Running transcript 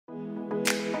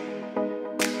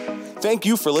Thank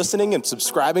you for listening and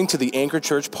subscribing to the Anchor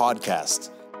Church podcast.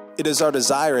 It is our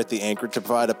desire at the Anchor to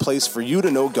provide a place for you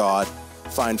to know God,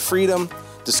 find freedom,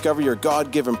 discover your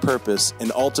God-given purpose,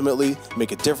 and ultimately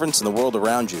make a difference in the world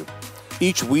around you.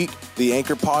 Each week, the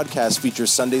Anchor podcast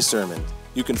features Sunday sermon.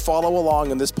 You can follow along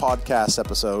in this podcast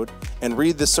episode and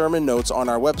read the sermon notes on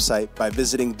our website by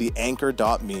visiting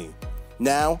theanchor.me.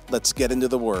 Now, let's get into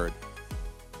the Word.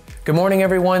 Good morning,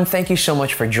 everyone. Thank you so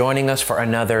much for joining us for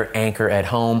another Anchor at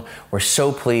Home. We're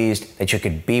so pleased that you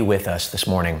could be with us this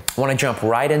morning. I want to jump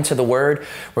right into the Word.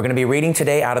 We're going to be reading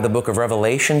today out of the book of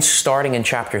Revelation, starting in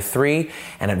chapter 3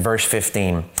 and at verse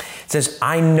 15. It says,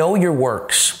 I know your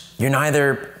works. You're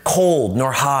neither cold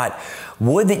nor hot.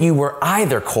 Would that you were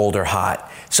either cold or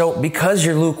hot. So because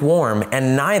you're lukewarm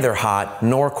and neither hot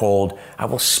nor cold, I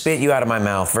will spit you out of my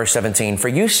mouth. Verse 17, for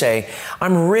you say,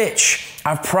 I'm rich,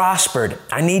 I've prospered,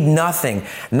 I need nothing,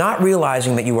 not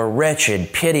realizing that you are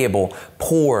wretched, pitiable,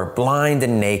 poor, blind,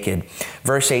 and naked.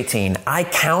 Verse 18, I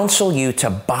counsel you to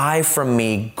buy from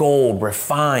me gold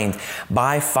refined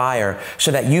by fire,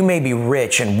 so that you may be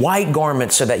rich, and white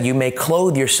garments so that you may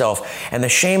clothe yourself, and the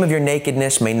shame of your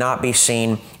nakedness may not be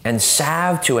seen, and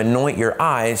salve to anoint your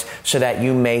eyes so that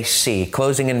you may see.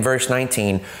 Closing in verse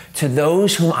 19, to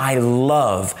those whom I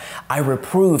love, I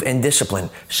reprove and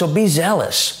discipline. So be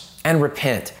zealous and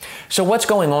repent. So what's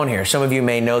going on here? Some of you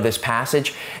may know this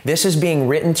passage. This is being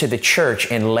written to the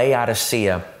church in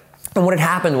Laodicea. And what had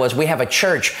happened was we have a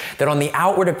church that on the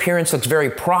outward appearance looks very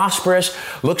prosperous,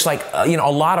 looks like, a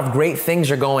lot of great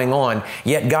things are going on.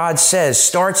 Yet God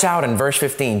starts out in verse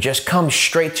 15, just come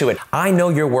straight to it. I know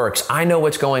your works. I know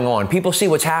what's going on. People see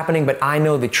what's happening, but I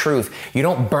know the truth. You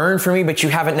don't burn for me, but you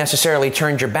haven't necessarily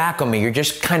turned your back on me. You're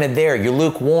just kind of there. You're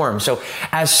lukewarm. So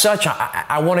as such,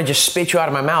 I want to just spit you out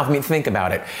of my mouth. I mean, think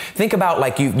about it. Think about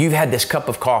like you've had this cup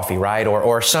of coffee, right?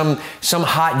 Or some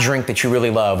hot drink that you really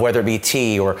love, whether it be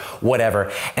tea or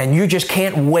whatever, and you just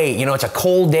can't wait. It's a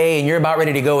cold day and you're about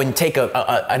ready to go and take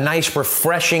a nice,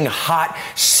 refreshing, hot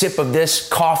sip of this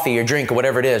coffee or drink or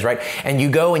whatever it is, right? And you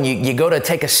go and you go to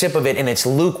take a sip of it and it's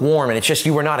lukewarm and it's just,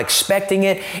 you were not expecting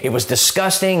it. It was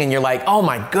disgusting and you're like, oh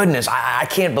my goodness, I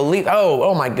can't believe,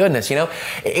 oh my goodness,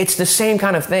 It's the same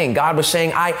kind of thing. God was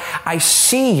saying, I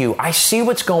see you. I see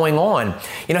what's going on.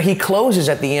 He closes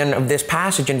at the end of this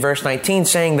passage in verse 19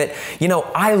 saying that,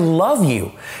 I love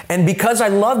you. And because I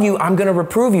love you, I'm going to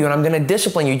reprove you and I'm going to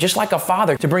discipline you just like a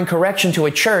father to bring correction to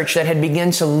a church that had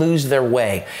begun to lose their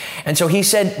way. And so he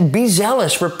said, be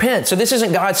zealous, repent. So this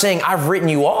isn't God saying, I've written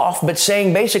you off, but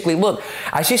saying basically, look,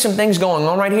 I see some things going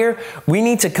on right here. I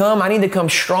need to come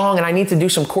strong and I need to do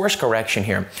some course correction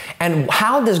here. And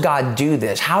how does God do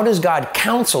this? How does God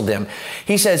counsel them?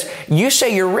 He says, you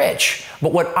say you're rich,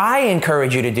 but what I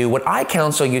encourage you to do, what I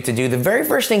counsel you to do, the very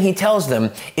first thing he tells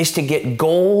them is to get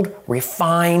gold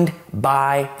refined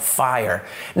by fire.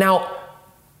 Now,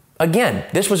 again,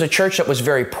 this was a church that was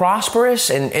very prosperous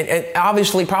and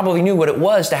obviously probably knew what it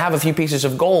was to have a few pieces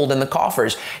of gold in the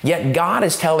coffers. Yet God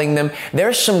is telling them,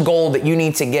 there's some gold that you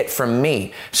need to get from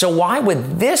me. So why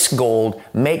would this gold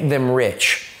make them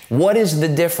rich? What is the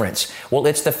difference? Well,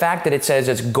 it's the fact that it says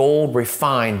it's gold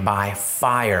refined by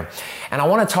fire. And I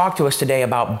want to talk to us today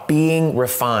about being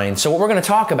refined. So what we're going to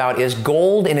talk about is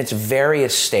gold in its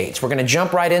various states. We're going to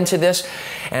jump right into this,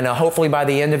 and hopefully by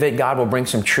the end of it, God will bring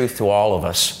some truth to all of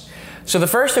us. So the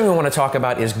first thing we want to talk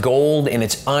about is gold in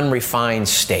its unrefined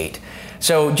state.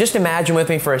 So just imagine with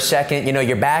me for a second,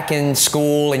 you're back in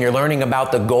school and you're learning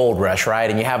about the gold rush, right?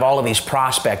 And you have all of these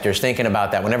prospectors thinking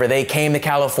about that. Whenever they came to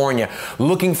California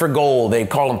looking for gold, they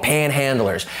call them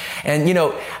panhandlers. And,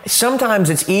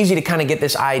 sometimes it's easy to kind of get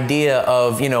this idea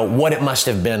of, what it must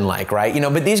have been like, right?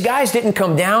 But these guys didn't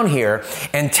come down here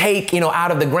and take, out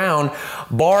of the ground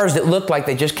bars that looked like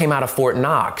they just came out of Fort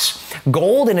Knox.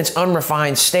 Gold in its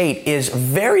unrefined state is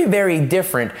very, very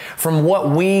different from what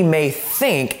we may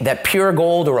think that pure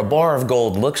gold or a bar of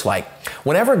gold looks like.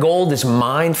 Whenever gold is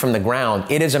mined from the ground,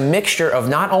 it is a mixture of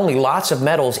not only lots of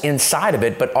metals inside of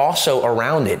it, but also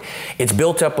around it. It's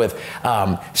built up with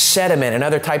sediment and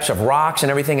other types of rocks and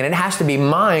everything, and it has to be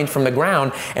mined from the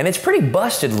ground, and it's pretty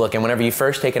busted looking whenever you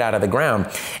first take it out of the ground.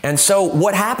 And so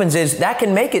what happens is that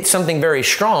can make it something very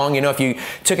strong. If you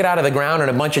took it out of the ground and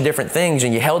a bunch of different things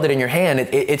and you held it in your hand,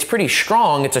 it's pretty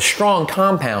strong. It's a strong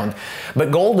compound.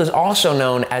 But gold is also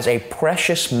known as a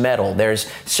precious metal.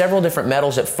 There's several different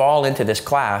metals that fall into this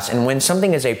class, and when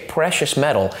something is a precious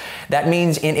metal, that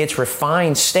means in its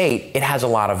refined state, it has a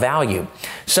lot of value.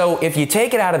 So if you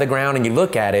take it out of the ground and you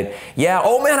look at it,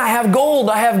 oh man, I have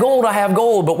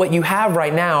gold, but what you have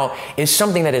right now is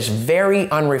something that is very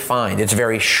unrefined. It's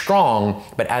very strong,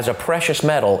 but as a precious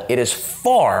metal, it is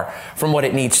far from what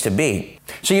it needs to be.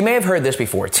 So you may have heard this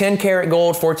before: 10 karat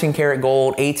gold, 14 karat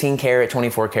gold, 18 karat,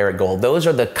 24 karat gold. Those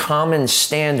are the common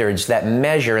standards that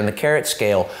measure in the carat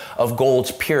scale of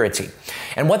gold's purity.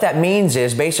 And what that means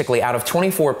is basically out of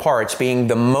 24 parts being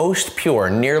the most pure,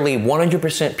 nearly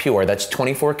 100% pure, that's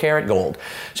 24 karat gold.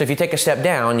 So if you take a step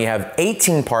down, you have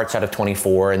 18 parts out of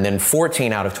 24 and then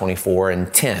 14 out of 24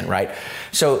 and 10, right?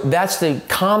 So that's the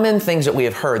common things that we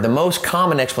have heard, the most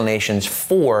common explanations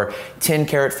for 10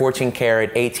 karat, 14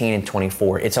 karat, 18 and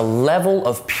 24. It's a level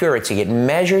of purity. It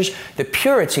measures the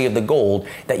purity of the gold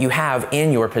that you have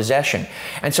in your possession.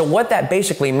 And so what that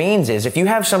basically means is if you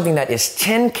have something that is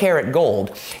 10 karat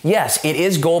gold, yes, it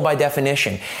is gold by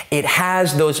definition. It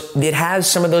has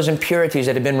some of those impurities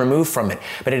that have been removed from it,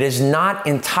 but it has not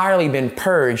entirely been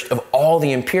purged of all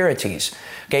the impurities.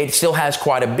 Okay, it still has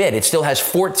quite a bit. It still has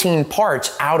 14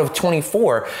 parts out of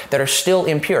 24 that are still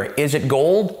impure. Is it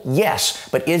gold? Yes.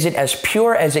 But is it as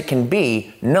pure as it can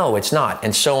be? No, it's not.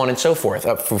 And so on and so forth,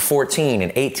 up through 14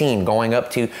 and 18, going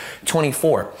up to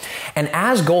 24. And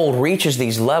as gold reaches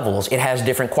these levels, it has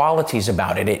different qualities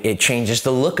about it. It changes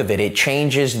the look of it. It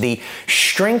changes the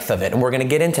strength of it. And we're going to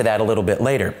get into that a little bit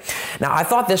later. Now, I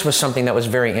thought this was something that was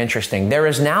very interesting. There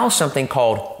is now something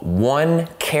called 1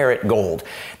 karat gold.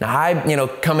 Now,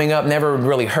 coming up, never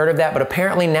really heard of that, but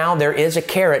apparently now there is a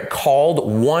carat called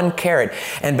 1 karat.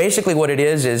 And basically what it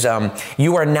is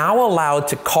you are now allowed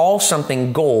to call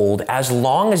something gold as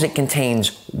long as it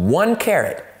contains 1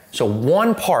 karat. So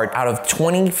 1 part out of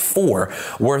 24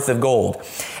 worth of gold.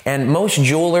 And most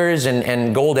jewelers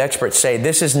and gold experts say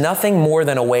this is nothing more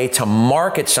than a way to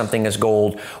market something as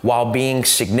gold while being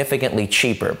significantly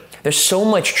cheaper. There's so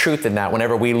much truth in that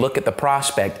whenever we look at the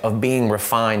prospect of being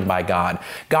refined by God.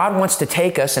 God wants to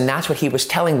take us, and that's what he was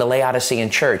telling the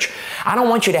Laodicean church. I don't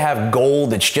want you to have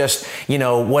gold that's just,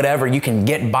 whatever, you can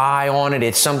get by on it.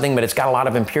 It's something, but it's got a lot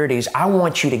of impurities. I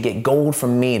want you to get gold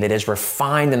from me that is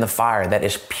refined in the fire, that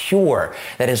is pure,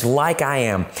 that is like I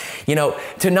am.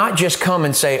 To not just come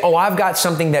and say, oh, I've got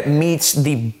something that meets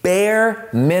the bare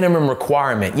minimum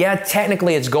requirement. Yeah,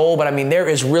 technically it's gold, but there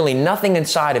is really nothing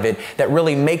inside of it that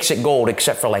really makes it gold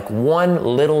except for like 1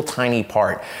 little tiny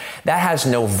part. That has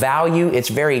no value. It's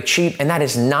very cheap. And that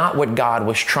is not what God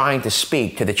was trying to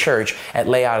speak to the church at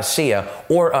Laodicea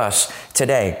or us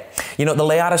today. The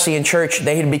Laodicean church,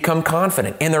 they had become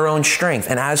confident in their own strength.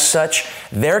 And as such,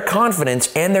 their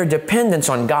confidence and their dependence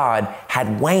on God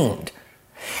had waned.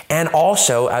 And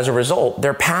also, as a result,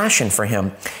 their passion for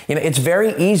him. It's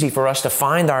very easy for us to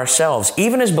find ourselves,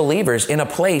 even as believers, in a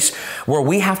place where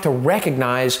we have to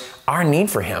recognize our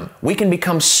need for him. We can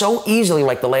become so easily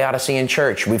like the Laodicean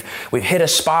church. We've hit a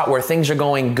spot where things are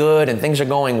going good and things are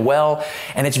going well,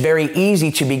 and it's very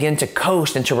easy to begin to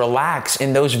coast and to relax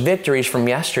in those victories from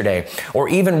yesterday, or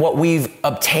even what we've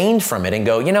obtained from it, and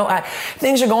go,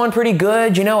 things are going pretty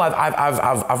good.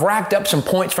 I've racked up some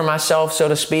points for myself, so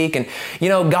to speak, and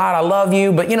God, I love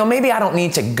you, but maybe I don't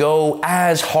need to go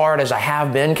as hard as I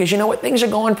have been, because things are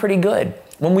going pretty good.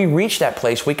 When we reach that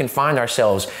place, we can find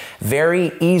ourselves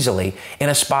very easily in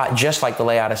a spot just like the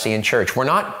Laodicean church. We're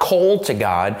not cold to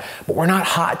God, but we're not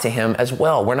hot to him as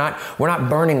well. We're not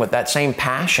burning with that same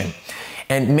passion.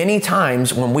 And many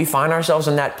times when we find ourselves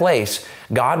in that place,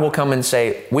 God will come and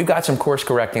say, we've got some course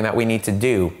correcting that we need to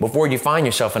do before you find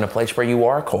yourself in a place where you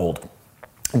are cold.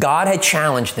 God had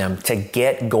challenged them to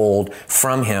get gold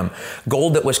from him,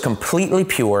 gold that was completely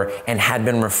pure and had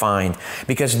been refined,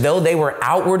 because though they were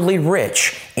outwardly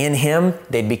rich, in him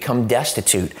they'd become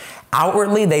destitute.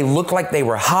 Outwardly, they looked like they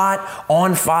were hot,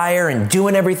 on fire, and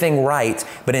doing everything right,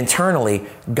 but internally,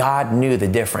 God knew the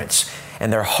difference,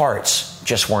 and their hearts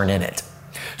just weren't in it.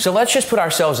 So let's just put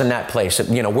ourselves in that place.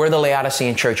 We're the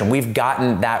Laodicean church and we've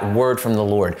gotten that word from the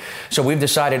Lord. So we've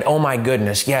decided, oh my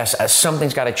goodness, yes,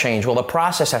 something's got to change. Well, the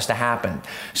process has to happen.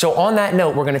 So on that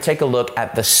note, we're going to take a look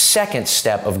at the second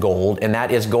step of gold, and that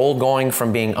is gold going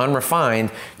from being unrefined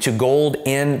to gold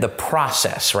in the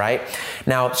process, right?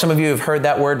 Now, some of you have heard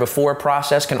that word before.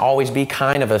 Process can always be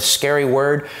kind of a scary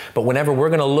word, but whenever we're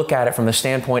going to look at it from the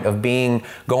standpoint of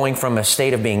going from a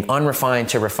state of being unrefined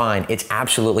to refined, it's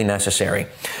absolutely necessary.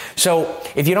 So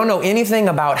if you don't know anything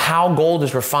about how gold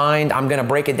is refined, I'm going to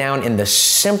break it down in the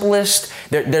simplest.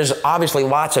 There's obviously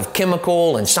lots of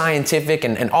chemical and scientific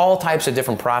and all types of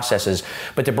different processes.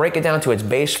 But to break it down to its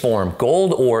base form,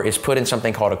 gold ore is put in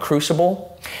something called a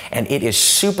crucible, and it is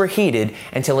superheated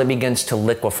until it begins to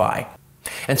liquefy.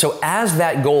 And so as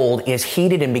that gold is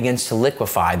heated and begins to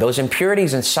liquefy, those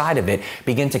impurities inside of it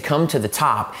begin to come to the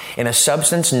top in a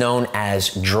substance known as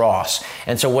dross.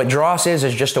 And so what dross is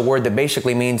just a word that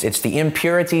basically means it's the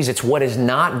impurities, it's what is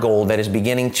not gold that is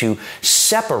beginning to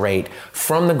separate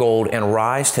from the gold and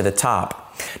rise to the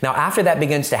top. Now, after that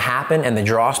begins to happen and the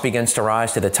dross begins to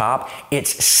rise to the top,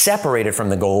 it's separated from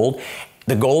the gold.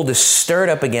 The gold is stirred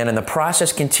up again, and the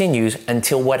process continues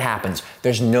until what happens?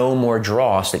 There's no more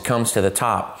dross that comes to the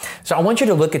top. So I want you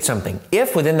to look at something.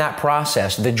 If within that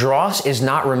process, the dross is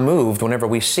not removed whenever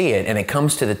we see it and it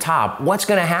comes to the top, what's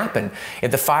going to happen? If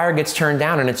the fire gets turned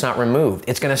down and it's not removed,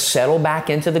 it's going to settle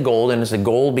back into the gold, and as the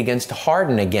gold begins to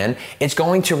harden again, it's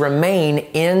going to remain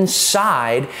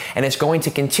inside, and it's going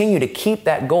to continue to keep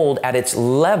that gold at its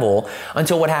level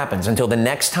until what happens? Until the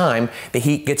next time the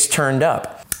heat gets turned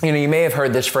up. You know, you may have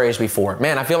heard this phrase before.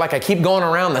 Man, I feel like I keep going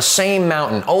around the same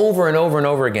mountain over and over and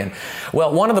over again.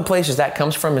 Well, one of the places that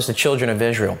comes from is the children of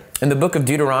Israel. In the book of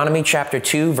Deuteronomy, chapter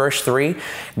 2, verse 3,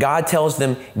 God tells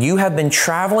them, "You have been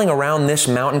traveling around this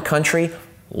mountain country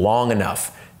long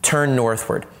enough. Turn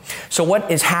northward." So what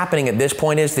is happening at this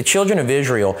point is the children of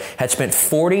Israel had spent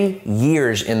 40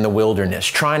 years in the wilderness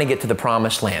trying to get to the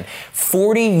promised land.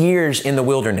 40 years in the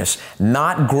wilderness,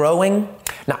 not growing.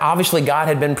 Now, obviously, God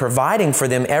had been providing for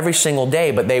them every single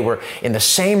day, but they were in the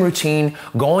same routine,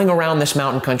 going around this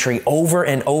mountain country over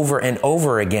and over and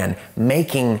over again,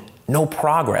 making no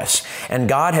progress. And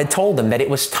God had told them that it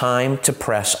was time to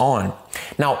press on.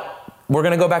 Now, we're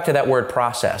going to go back to that word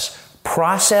process.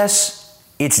 Process,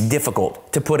 it's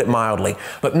difficult, to put it mildly,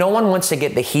 but no one wants to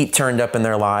get the heat turned up in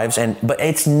their lives, but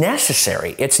it's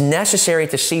necessary. It's necessary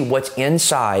to see what's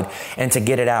inside and to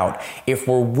get it out if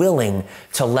we're willing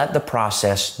to let the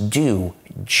process do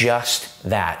just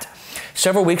that.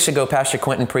 Several weeks ago, Pastor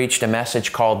Quentin preached a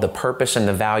message called The Purpose and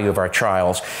the Value of Our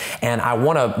Trials. And I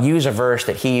want to use a verse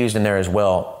that he used in there as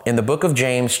well. In the book of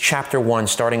James, chapter 1,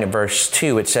 starting at verse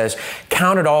 2, it says,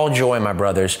 "Count it all joy, my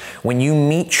brothers, when you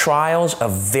meet trials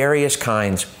of various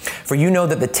kinds. For you know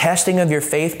that the testing of your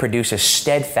faith produces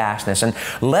steadfastness. And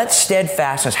let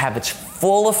steadfastness have its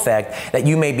full effect, that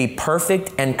you may be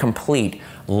perfect and complete,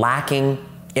 lacking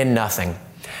in nothing."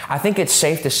 I think it's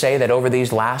safe to say that over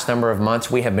these last number of months,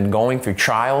 we have been going through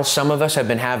trials. Some of us have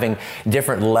been having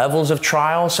different levels of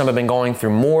trials. Some have been going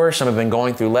through more. Some have been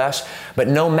going through less. But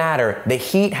no matter, the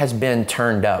heat has been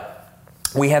turned up.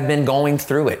 We have been going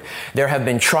through it. There have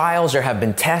been trials. There have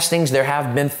been testings. There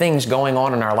have been things going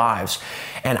on in our lives.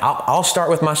 And I'll start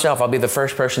with myself. I'll be the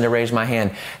first person to raise my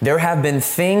hand. There have been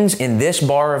things in this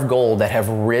bar of gold that have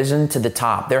risen to the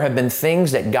top. There have been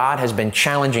things that God has been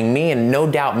challenging me, and no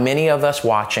doubt many of us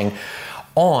watching,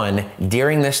 on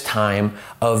during this time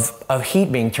of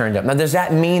heat being turned up. Now, does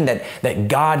that mean that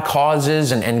God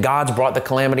causes and God's brought the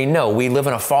calamity? No, we live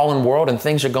in a fallen world and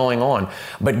things are going on.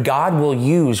 But God will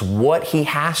use what He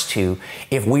has to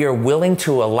if we are willing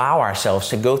to allow ourselves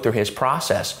to go through His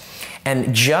process.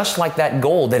 And just like that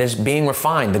gold that is being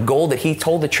refined, the gold that He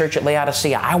told the church at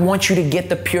Laodicea, I want you to get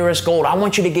the purest gold. I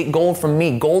want you to get gold from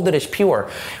me, gold that is pure.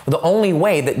 The only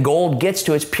way that gold gets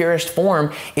to its purest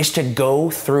form is to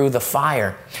go through the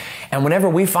fire. And whenever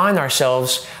we find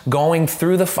ourselves going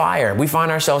through the fire, we find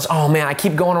ourselves, oh man, I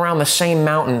keep going around the same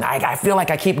mountain. I feel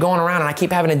like I keep going around and I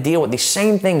keep having to deal with these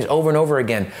same things over and over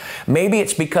again. Maybe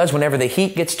it's because whenever the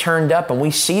heat gets turned up and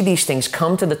we see these things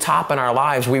come to the top in our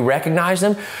lives, we recognize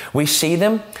them, we see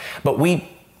them, but we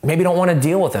maybe don't want to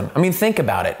deal with them. I mean, think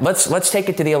about it. Let's take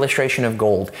it to the illustration of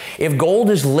gold. If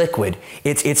gold is liquid,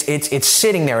 it's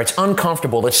sitting there, it's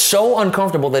uncomfortable. It's so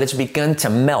uncomfortable that it's begun to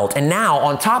melt. And now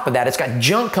on top of that, it's got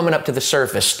junk coming up to the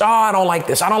surface. Oh, I don't like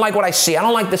this. I don't like what I see. I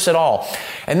don't like this at all.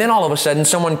 And then all of a sudden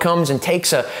someone comes and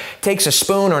takes a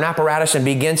spoon or an apparatus and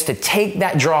begins to take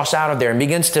that dross out of there and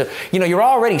begins to, you're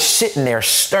already sitting there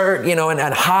stirred,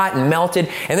 and hot and melted.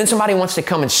 And then somebody wants to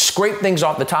come and scrape things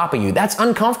off the top of you. That's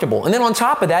uncomfortable. And then on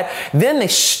top of that, then they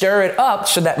stir it up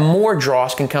so that more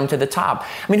dross can come to the top.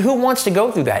 I mean, who wants to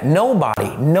go through that?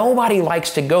 Nobody likes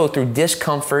to go through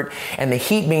discomfort and the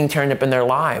heat being turned up in their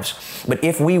lives. But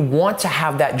if we want to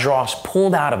have that dross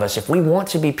pulled out of us, if we want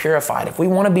to be purified, if we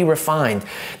want to be refined,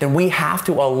 then we have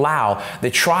to allow the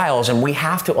trials and we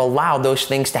have to allow those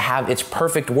things to have its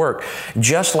perfect work.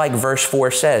 Just like verse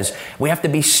 4 says, we have to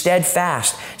be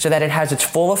steadfast so that it has its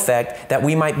full effect, that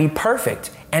we might be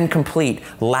perfect and complete,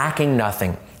 lacking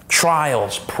nothing.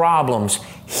 Trials, problems,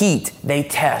 heat, they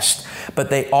test, but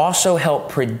they also help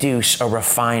produce a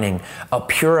refining, a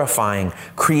purifying,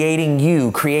 creating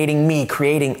you, creating me,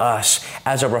 creating us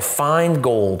as a refined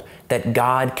gold that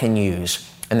God can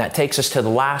use. And that takes us to the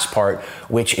last part,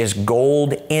 which is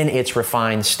gold in its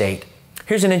refined state.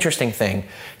 Here's an interesting thing.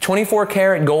 24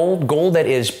 karat gold, gold that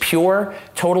is pure,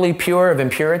 totally pure of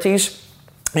impurities,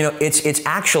 it's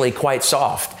actually quite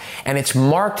soft and it's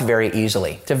marked very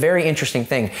easily. It's a very interesting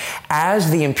thing.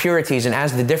 As the impurities and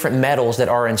as the different metals that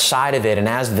are inside of it and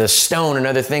as the stone and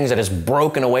other things that is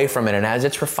broken away from it and as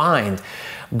it's refined,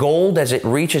 gold, as it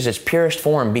reaches its purest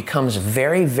form, becomes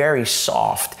very, very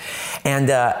soft.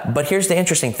 But here's the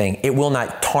interesting thing. It will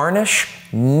not tarnish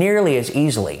nearly as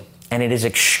easily, and it is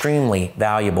extremely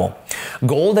valuable.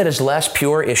 Gold that is less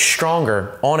pure is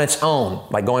stronger on its own,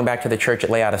 like going back to the church at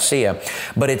Laodicea,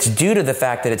 but it's due to the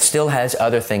fact that it still has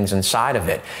other things inside of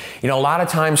it. A lot of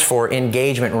times for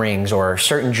engagement rings or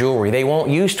certain jewelry, they won't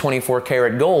use 24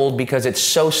 karat gold because it's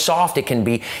so soft it can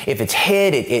be, if it's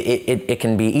hid, it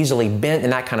can be easily bent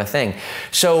and that kind of thing.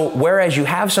 So whereas you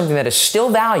have something that is still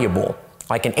valuable,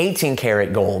 like an 18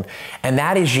 karat gold, and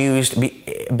that is used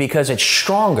because it's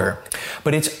stronger,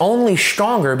 but it's only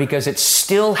stronger because it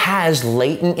still has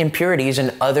latent impurities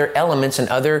and other elements and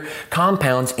other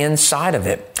compounds inside of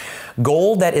it.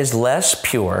 Gold that is less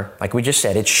pure, like we just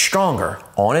said, it's stronger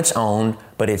on its own,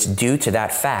 but it's due to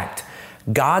that fact.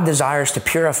 God desires to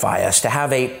purify us, to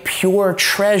have a pure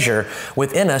treasure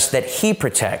within us that He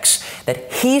protects,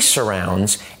 that He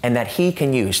surrounds, and that He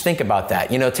can use. Think about that.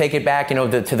 Take it back,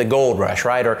 to the gold rush,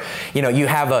 right? Or, you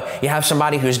have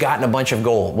somebody who's gotten a bunch of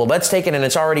gold. Well, let's take it and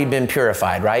it's already been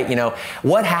purified, right?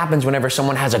 What happens whenever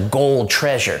someone has a gold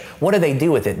treasure? What do they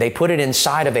do with it? They put it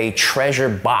inside of a treasure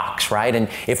box, right? And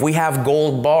if we have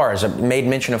gold bars, I made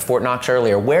mention of Fort Knox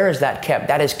earlier, where is that kept?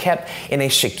 That is kept in a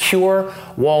secure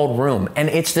walled room. And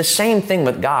it's the same thing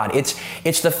with God.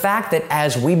 It's the fact that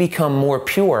as we become more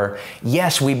pure,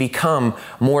 yes, we become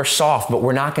more soft, but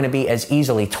we're not going to be as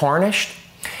easily tarnished.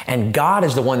 And God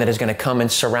is the one that is going to come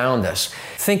and surround us.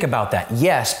 Think about that.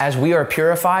 Yes, as we are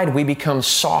purified, we become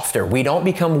softer. We don't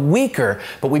become weaker,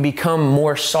 but we become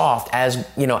more soft as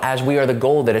we are the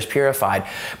gold that is purified.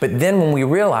 But then when we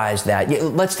realize that,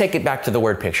 let's take it back to the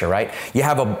word picture, right? You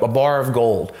have a bar of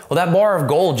gold. Well, that bar of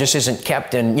gold just isn't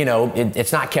kept in,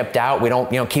 it's not kept out. We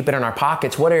don't, keep it in our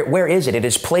pockets. Where is it? It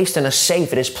is placed in a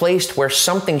safe. It is placed where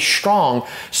something strong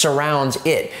surrounds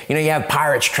it. You have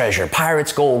pirate's treasure,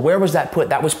 pirate's gold. Where was that put?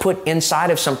 That was put inside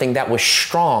of something that was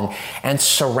strong and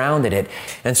surrounded it.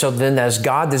 And so then as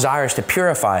God desires to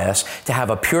purify us, to have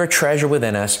a pure treasure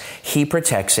within us, He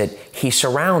protects it, He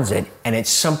surrounds it, and it's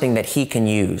something that He can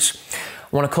use.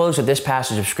 I want to close with this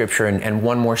passage of Scripture and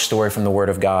one more story from the Word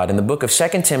of God. In the book of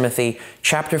 2 Timothy,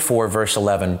 chapter 4, verse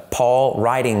 11, Paul,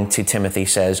 writing to Timothy,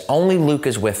 says, "Only Luke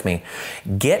is with me.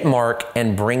 Get Mark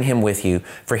and bring him with you,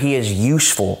 for he is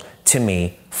useful to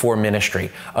me for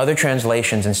ministry." Other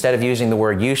translations, instead of using the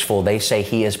word useful, they say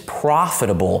he is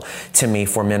profitable to me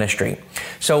for ministry.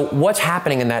 So what's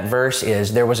happening in that verse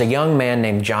is there was a young man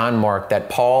named John Mark that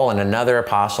Paul and another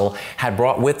apostle had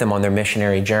brought with them on their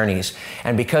missionary journeys.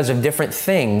 And because of different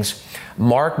things,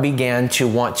 Mark began to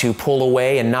want to pull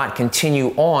away and not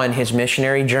continue on his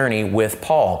missionary journey with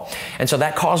Paul. And so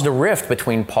that caused a rift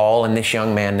between Paul and this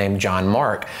young man named John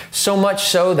Mark. So much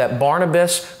so that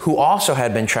Barnabas, who also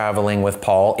had been traveling with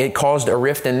Paul, it caused a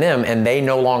rift in them and they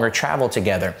no longer traveled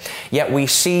together. Yet we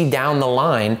see down the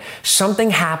line,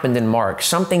 something happened in Mark,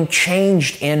 something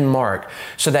changed in Mark,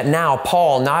 so that now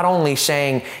Paul not only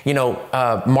saying,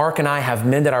 Mark and I have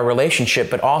mended our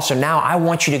relationship, but also now I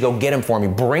want you to go get him for me.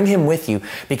 Bring him with you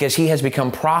because he has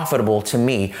become profitable to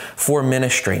me for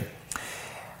ministry.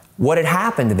 What had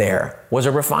happened there was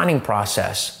a refining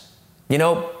process. You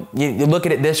look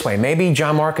at it this way. Maybe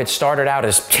John Mark had started out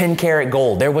as 10 karat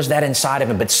gold. There was that inside of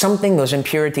him, but those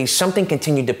impurities, something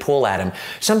continued to pull at him.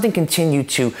 Something continued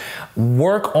to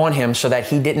work on him so that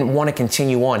he didn't want to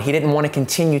continue on. He didn't want to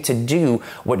continue to do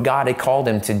what God had called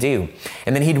him to do.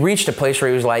 And then he'd reached a place where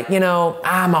he was like,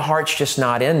 my heart's just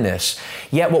not in this.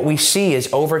 Yet what we see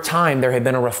is over time, there had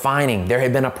been a refining. There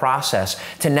had been a process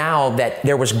to now that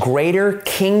there was greater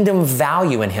kingdom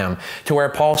value in him, to where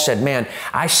Paul said, man,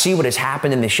 I see what has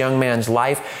happened in this young man's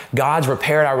life. God's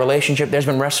repaired our relationship. There's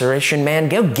been restoration. Man,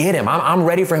 go get him. I'm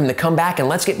ready for him to come back and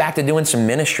let's get back to doing some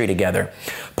ministry together.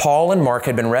 Paul and Mark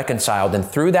had been reconciled, and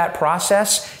through that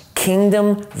process,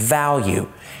 kingdom value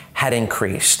had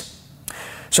increased.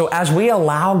 So as we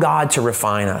allow God to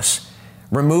refine us,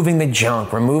 removing the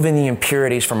junk, removing the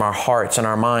impurities from our hearts and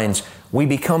our minds, we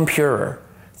become purer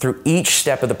through each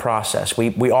step of the process.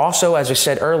 We also, as I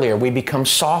said earlier, we become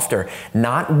softer,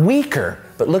 not weaker.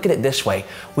 But look at it this way.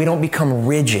 We don't become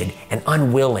rigid and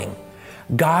unwilling.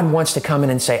 God wants to come in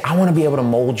and say, I want to be able to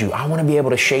mold you. I want to be able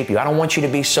to shape you. I don't want you to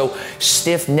be so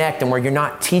stiff-necked and where you're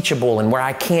not teachable and where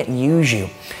I can't use you.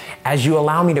 As you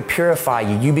allow me to purify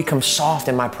you, you become soft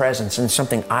in my presence and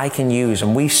something I can use.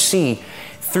 And we see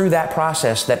through that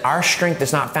process that our strength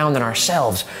is not found in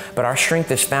ourselves, but our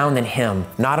strength is found in Him,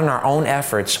 not in our own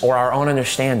efforts or our own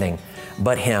understanding,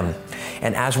 but Him.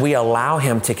 And as we allow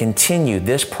Him to continue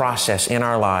this process in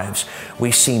our lives,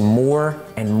 we see more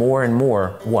and more and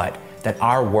more what? That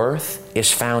our worth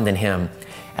is found in Him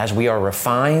as we are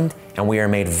refined and we are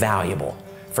made valuable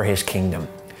for His kingdom.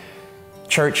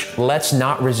 Church, let's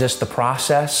not resist the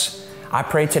process. I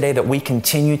pray today that we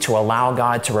continue to allow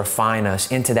God to refine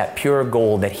us into that pure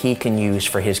gold that He can use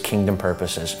for His kingdom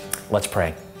purposes. Let's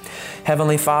pray.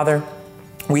 Heavenly Father,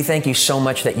 we thank you so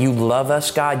much that you love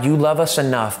us, God. You love us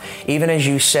enough, even as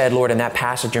you said, Lord, in that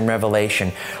passage in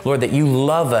Revelation, Lord, that you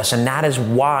love us. And that is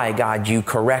why, God, you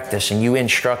correct us and you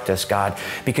instruct us, God,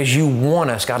 because you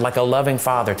want us, God, like a loving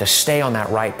Father, to stay on that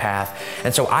right path.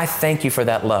 And so I thank you for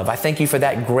that love. I thank you for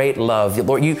that great love.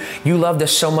 Lord, you loved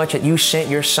us so much that you sent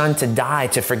your Son to die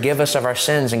to forgive us of our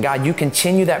sins. And God, you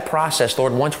continue that process,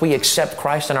 Lord, once we accept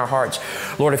Christ in our hearts,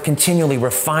 Lord, of continually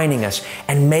refining us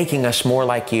and making us more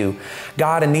like you.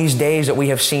 God, in these days that we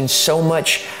have seen so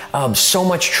much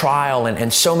trial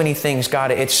and so many things, God,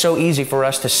 it's so easy for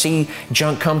us to see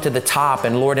junk come to the top.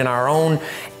 And Lord, in our own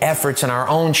efforts and our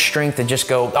own strength to just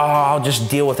go, I'll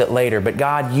just deal with it later. But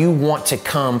God, you want to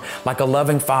come like a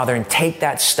loving Father and take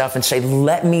that stuff and say,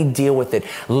 let me deal with it.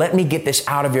 Let me get this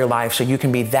out of your life so you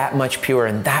can be that much pure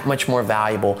and that much more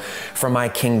valuable for my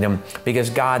kingdom.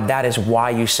 Because God, that is why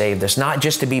you saved us. Not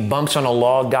just to be bumps on a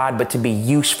log, God, but to be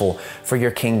useful for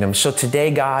your kingdom. So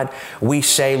today, God, we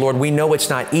say, Lord, we know it's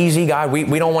not easy, God.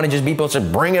 We don't want to just be people to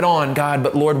bring it on, God.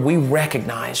 But Lord, we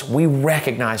recognize,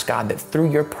 God, that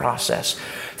through your process,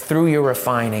 through your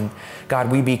refining,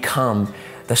 God, we become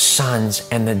the sons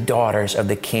and the daughters of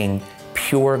the King,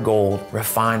 pure gold,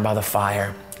 refined by the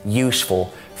fire,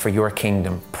 useful for your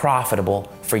kingdom, profitable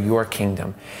for your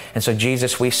kingdom. And so,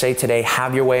 Jesus, we say today,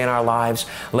 have your way in our lives.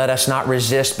 Let us not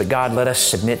resist, but God, let us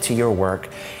submit to your work.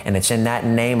 And it's in that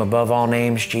name above all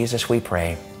names, Jesus, we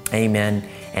pray. Amen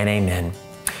and amen.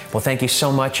 Well, thank you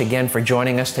so much again for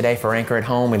joining us today for Anchor at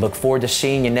Home. We look forward to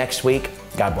seeing you next week.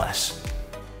 God bless.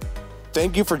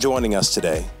 Thank you for joining us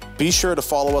today. Be sure to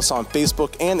follow us on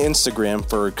Facebook and Instagram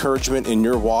for encouragement in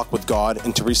your walk with God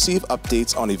and to receive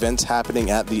updates on events happening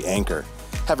at The Anchor.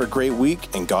 Have a great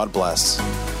week and God bless.